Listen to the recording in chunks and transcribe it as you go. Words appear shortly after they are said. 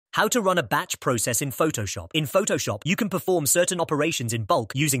How to run a batch process in Photoshop. In Photoshop, you can perform certain operations in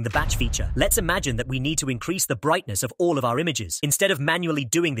bulk using the batch feature. Let's imagine that we need to increase the brightness of all of our images. Instead of manually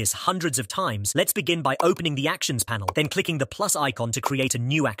doing this hundreds of times, let's begin by opening the Actions panel, then clicking the plus icon to create a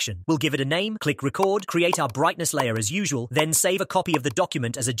new action. We'll give it a name, click Record, create our brightness layer as usual, then save a copy of the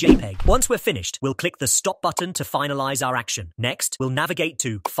document as a JPEG. Once we're finished, we'll click the Stop button to finalize our action. Next, we'll navigate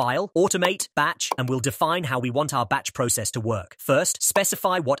to File, Automate, Batch, and we'll define how we want our batch process to work. First,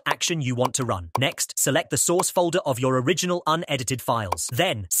 specify what action you want to run. Next, select the source folder of your original unedited files.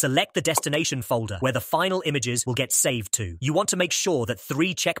 Then, select the destination folder where the final images will get saved to. You want to make sure that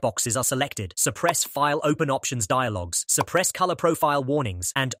 3 checkboxes are selected: suppress file open options dialogues, suppress color profile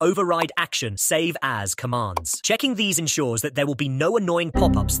warnings, and override action save as commands. Checking these ensures that there will be no annoying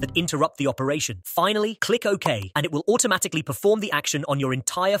pop-ups that interrupt the operation. Finally, click OK, and it will automatically perform the action on your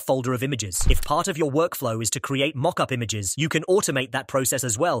entire folder of images. If part of your workflow is to create mock-up images, you can automate that process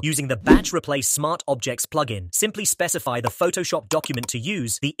as well using the Batch Replace Smart Objects plugin. Simply specify the Photoshop document to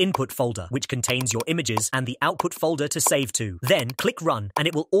use, the input folder, which contains your images, and the output folder to save to. Then click Run, and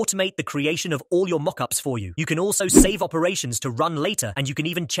it will automate the creation of all your mockups for you. You can also save operations to run later, and you can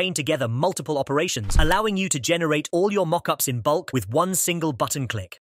even chain together multiple operations, allowing you to generate all your mockups in bulk with one single button click.